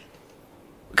women.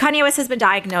 Kanye West has been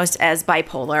diagnosed as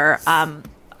bipolar.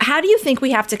 How do you think we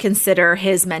have to consider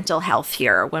his mental health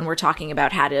here when we're talking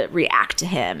about how to react to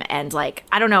him? And like,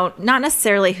 I don't know, not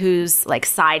necessarily whose like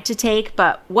side to take,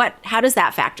 but how does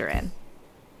that factor in?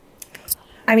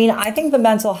 I mean, I think the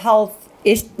mental health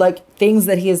is like things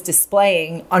that he is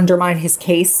displaying undermine his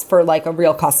case for like a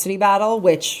real custody battle,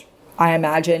 which I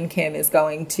imagine Kim is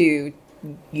going to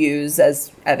use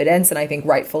as evidence. And I think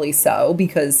rightfully so,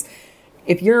 because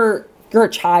if you're a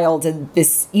child and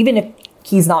this, even if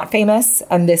he's not famous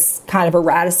and this kind of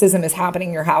erraticism is happening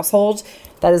in your household,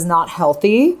 that is not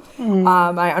healthy.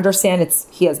 I understand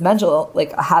he has a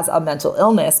mental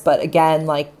illness, but again,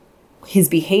 like, his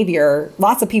behavior,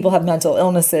 lots of people have mental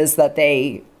illnesses that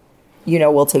they,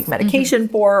 will take medication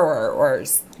for or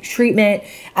treatment.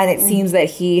 And it seems that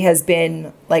he has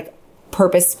been like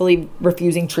purposefully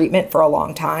refusing treatment for a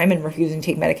long time and refusing to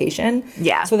take medication.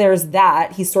 Yeah. So there's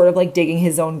that. He's sort of like digging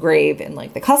his own grave in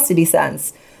like the custody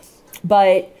sense.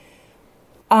 But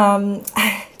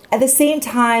at the same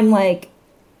time, like,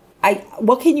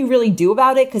 what can you really do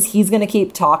about it? Because he's going to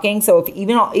keep talking. So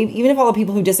even if all the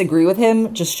people who disagree with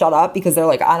him just shut up because they're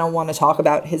like, I don't want to talk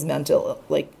about his mental,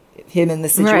 like him in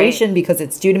this situation because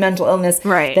it's due to mental illness.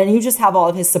 Right. Then you just have all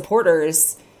of his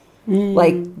supporters,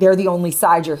 like they're the only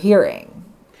side you're hearing,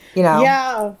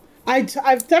 Yeah.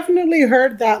 I've definitely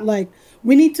heard that, like,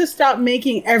 we need to stop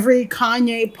making every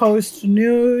Kanye post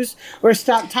news or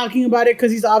stop talking about it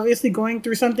because he's obviously going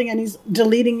through something and he's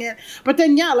deleting it. But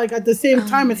then, yeah, like at the same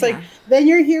time, it's like, then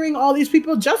you're hearing all these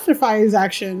people justify his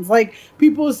actions. Like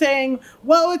people saying,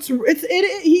 well,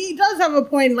 he does have a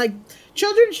point. Like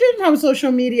children shouldn't have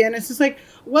social media. And it's just like,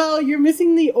 well, you're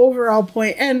missing the overall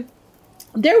point. And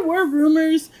there were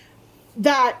rumors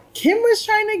that Kim was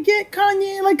trying to get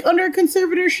Kanye like under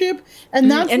conservatorship, and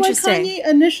that's why Kanye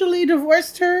initially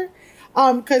divorced her,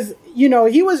 because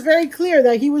he was very clear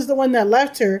that he was the one that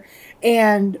left her,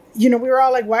 and we were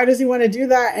all like, why does he want to do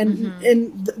that? And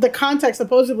in the context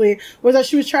supposedly was that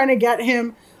she was trying to get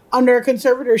him under a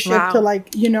conservatorship to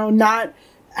like not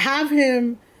have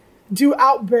him do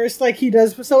outbursts like he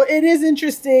does. So it is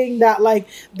interesting that like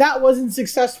that wasn't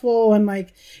successful and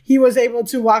like he was able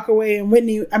to walk away and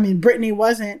Britney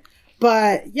wasn't.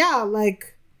 But yeah,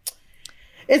 like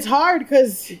it's hard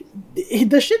because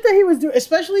the shit that he was doing,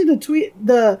 especially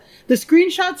the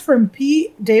screenshots from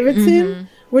Pete Davidson,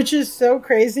 which is so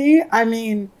crazy. I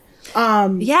mean,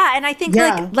 yeah, and I think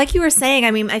like you were saying, I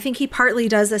mean, I think he partly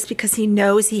does this because he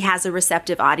knows he has a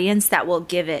receptive audience that will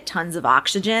give it tons of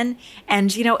oxygen,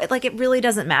 and like it really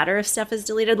doesn't matter if stuff is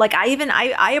deleted. Like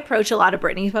I approach a lot of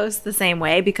Britney posts the same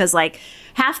way because like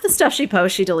half the stuff she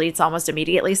posts she deletes almost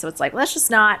immediately. So it's like, let's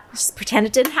just pretend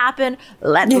it didn't happen.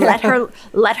 Let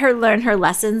her learn her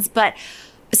lessons. But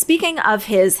speaking of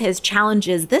his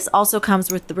challenges, this also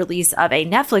comes with the release of a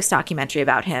Netflix documentary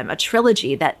about him, a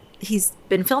trilogy that he's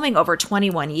been filming over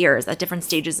 21 years at different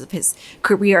stages of his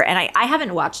career. And I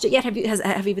haven't watched it yet. Have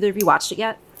either of you watched it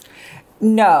yet?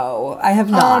 No, I have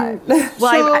not.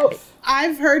 Well,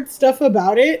 I've heard stuff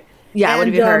about it. Yeah, what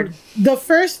have you heard? The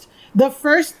first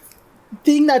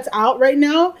thing that's out right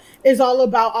now is all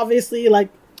about obviously like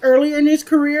earlier in his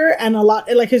career and a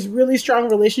lot like his really strong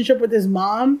relationship with his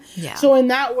mom. Yeah. So in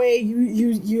that way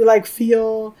you like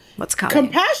feel what's coming,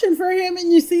 compassion for him,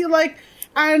 and you see like,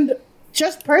 and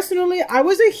just personally, I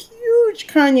was a huge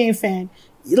Kanye fan,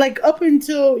 like up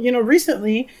until,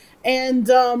 recently. And,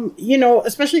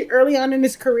 especially early on in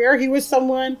his career, he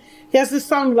has this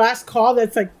song Last Call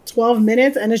that's like 12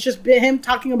 minutes. And it's just been him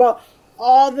talking about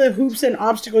all the hoops and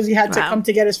obstacles he had to come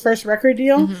to get his first record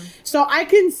deal. So I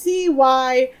can see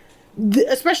why,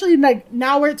 especially like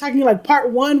now we're talking like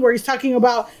part 1 where he's talking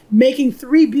about making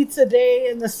 3 beats a day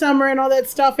in the summer and all that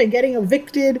stuff and getting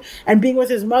evicted and being with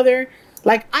his mother.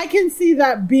 Like, I can see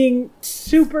that being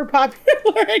super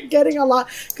popular and getting a lot,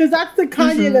 because that's the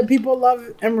Kanye that people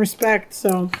love and respect.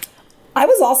 So I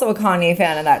was also a Kanye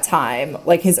fan at that time.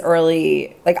 Like, his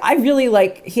early, like, I really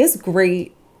like, he's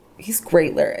great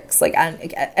lyrics, like,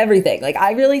 and everything. Like,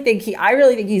 I really think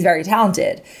he's very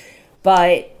talented.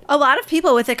 But a lot of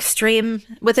people with extreme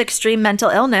mental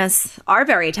illness are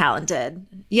very talented.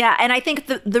 Yeah, and I think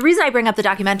the reason I bring up the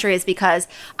documentary is because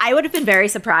I would have been very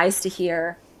surprised to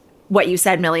hear what you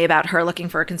said, Millie, about her looking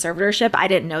for a conservatorship. I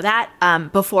didn't know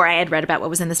that before I had read about what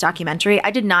was in this documentary.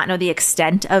 I did not know the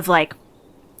extent of like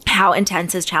how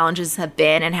intense his challenges have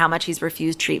been and how much he's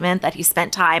refused treatment, that he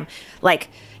spent time like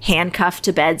handcuffed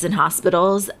to beds in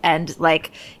hospitals. And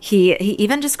like he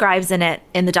even describes in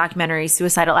the documentary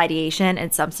suicidal ideation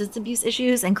and substance abuse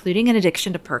issues, including an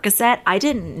addiction to Percocet. I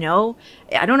don't know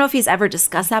if he's ever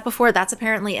discussed that before. That's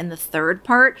apparently in the third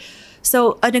part.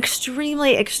 So an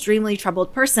extremely, extremely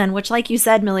troubled person, which, like you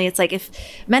said, Millie, it's like, if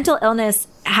mental illness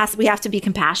we have to be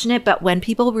compassionate, but when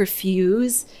people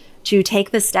refuse to take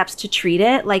the steps to treat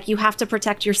it, like, you have to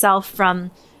protect yourself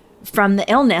from the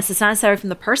illness. It's not necessarily from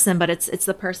the person, but it's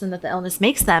the person that the illness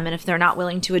makes them. And if they're not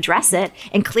willing to address it,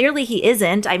 and clearly he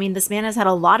isn't. I mean, this man has had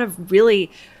a lot of really,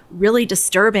 really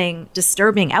disturbing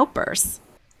outbursts.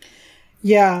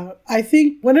 Yeah, I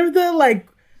think one of the like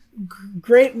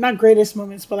not greatest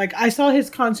moments, but like, I saw his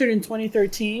concert in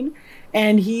 2013,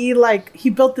 and he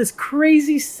built this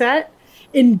crazy set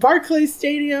in Barclays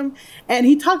Stadium, and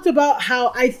he talked about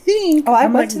how I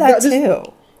went to that too.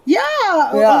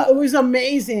 Yeah, it was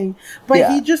amazing.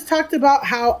 But he just talked about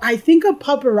how I think a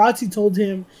paparazzi told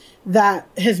him that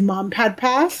his mom had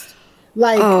passed,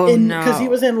 like, because he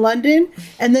was in London,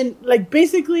 and then like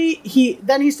basically he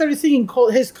started singing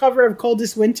his cover of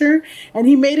Coldest Winter, and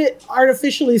he made it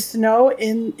artificially snow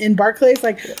in Barclays,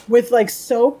 like with like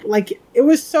soap. Like, it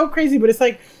was so crazy, but it's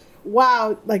like,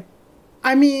 wow, like,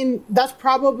 I mean, that's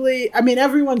probably, I mean,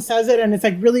 everyone says it, and it's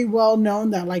like really well known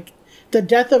that like the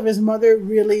death of his mother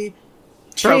really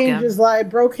changed his life,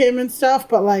 broke him and stuff.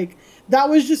 But like, that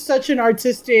was just such an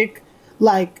artistic,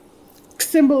 like,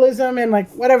 symbolism and like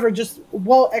whatever, just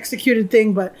well executed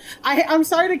thing. But I'm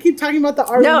sorry to keep talking about the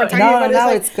art. No,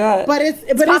 it's good. But it's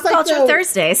Pop like Culture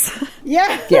Thursdays.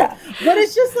 Yeah. But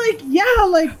it's just like,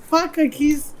 like, fuck, like,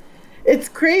 it's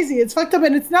crazy. It's fucked up,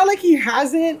 and it's not like he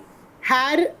hasn't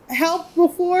had help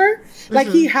before. Like,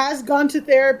 he has gone to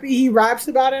therapy, he raps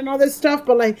about it and all this stuff,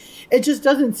 but like, it just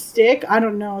doesn't stick. I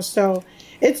don't know. So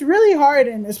it's really hard,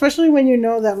 and especially when you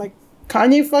know that like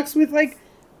Kanye fucks with like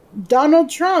Donald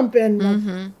Trump and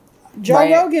like, Joe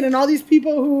Rogan and all these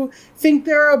people who think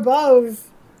they're above.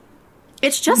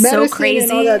 It's just so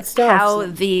crazy all that stuff, how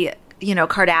the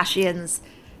Kardashians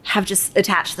have just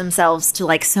attached themselves to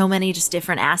like so many just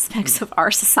different aspects of our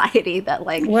society, that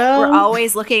like, we're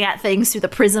always looking at things through the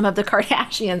prism of the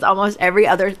Kardashians,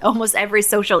 almost every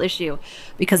social issue,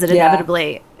 because it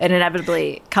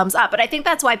inevitably comes up. But I think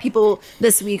that's why people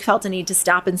this week felt a need to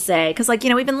stop and say, because like,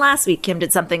 even last week Kim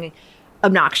did something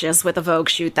obnoxious with a Vogue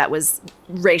shoot that was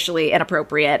racially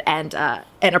inappropriate and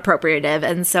inappropriative.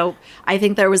 And so I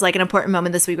think there was like an important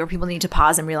moment this week where people need to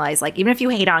pause and realize, like, even if you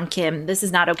hate on Kim, this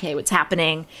is not okay what's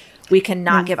happening. We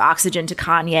cannot give oxygen to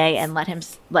Kanye and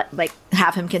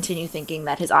have him continue thinking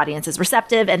that his audience is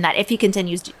receptive, and that if he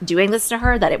continues doing this to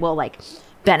her, that it will like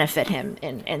benefit him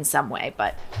in some way.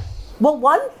 But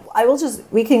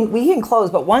we can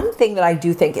close, but one thing that I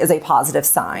do think is a positive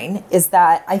sign is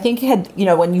that I think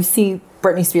when you see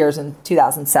Britney Spears in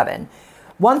 2007,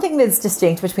 one thing that's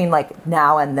distinct between like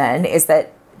now and then is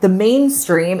that the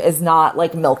mainstream is not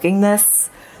like milking this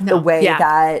the way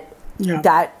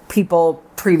that people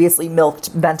previously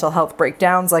milked mental health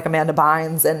breakdowns, like Amanda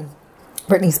Bynes and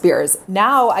Britney Spears.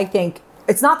 Now I think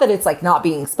it's not that it's like not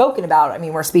being spoken about. I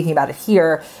mean, we're speaking about it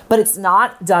here, but it's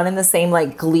not done in the same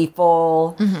like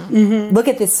gleeful, look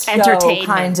at this show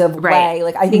kind of way.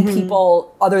 Like, I think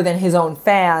people other than his own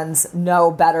fans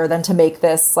know better than to make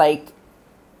this like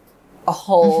a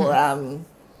whole,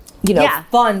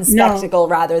 fun spectacle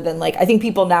rather than like, I think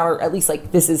people now are at least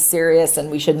like, this is serious and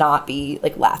we should not be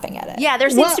like laughing at it. Yeah, there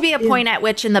seems to be a point at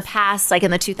which in the past, like in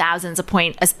the 2000s,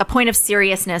 a point of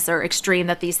seriousness or extreme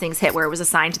that these things hit where it was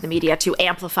assigned to the media to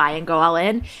amplify and go all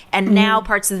in. And now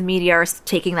parts of the media are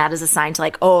taking that as a sign to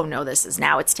like, oh no,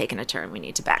 it's taken a turn. We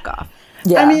need to back off.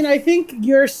 Yeah. I mean, I think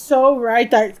you're so right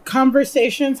that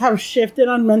conversations have shifted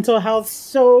on mental health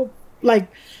so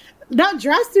like, not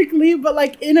drastically, but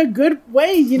like in a good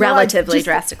way, relatively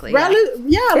drastically.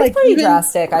 It's like pretty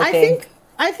drastic. I think.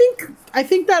 I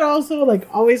think that also, like,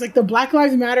 always, like, the Black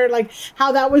Lives Matter, like,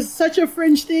 how that was such a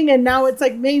fringe thing and now it's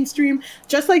like mainstream,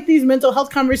 just like these mental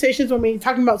health conversations when we're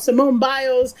talking about Simone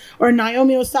Biles or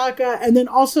Naomi Osaka. And then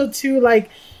also too, like,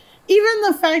 even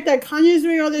the fact that Kanye's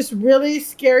doing all this really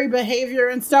scary behavior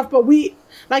and stuff, but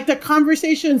the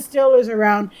conversation still is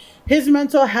around his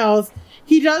mental health.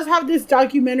 He does have this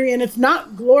documentary, and it's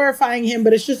not glorifying him,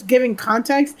 but it's just giving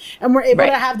context, and we're able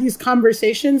to have these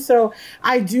conversations. So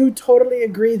I do totally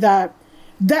agree that's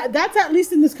at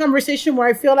least in this conversation where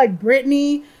I feel like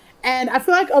Britney and I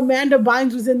feel like Amanda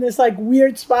Bynes was in this like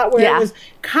weird spot where it was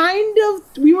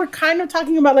we were kind of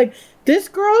talking about like, this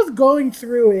girl's going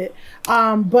through it.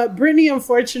 But Britney,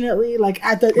 unfortunately, like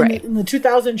in the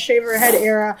 2000 shave her head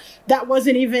era, that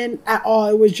wasn't even at all.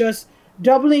 It was just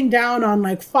doubling down on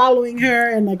like following her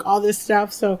and like all this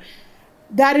stuff. So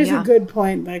that is a good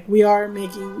point. Like, we are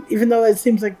making, even though it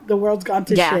seems like the world's gone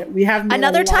to shit, we have made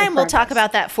another time we'll talk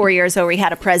about that 4 years ago. We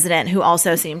had a president who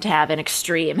also seemed to have an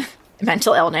extreme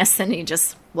mental illness, and he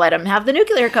just let him have the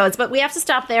nuclear codes. But we have to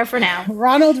stop there for now.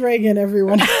 Ronald Reagan,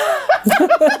 everyone. That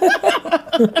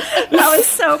was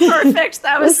so perfect.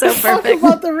 That was so perfect. Talk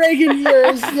about the Reagan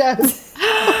years. Yes.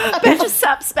 Betches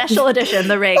Sup special edition,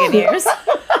 the Reagan years.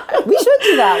 We should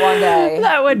do that one day.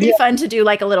 That would be fun to do,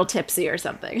 like a little tipsy or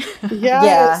something.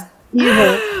 Yeah.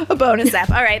 A bonus app.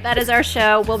 All right, that is our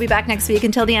show. We'll be back next week.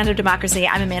 Until the end of democracy,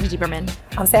 I'm Amanda Duberman.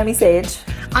 I'm Sammy Sage.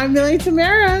 I'm Millie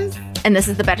Tamaras. And this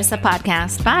is the Betches Sup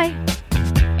Podcast. Bye.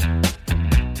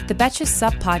 The Betches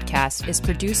Sup Podcast is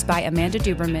produced by Amanda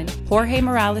Duberman, Jorge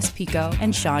Morales-Pico,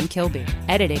 and Sean Kilby.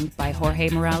 Editing by Jorge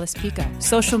Morales-Pico.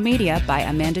 Social media by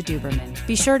Amanda Duberman.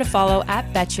 Be sure to follow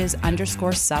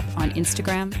 @Betches_Sup on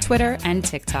Instagram, Twitter, and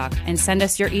TikTok, and send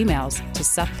us your emails to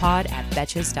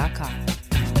suppod@betches.com.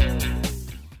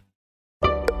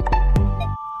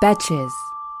 Betches.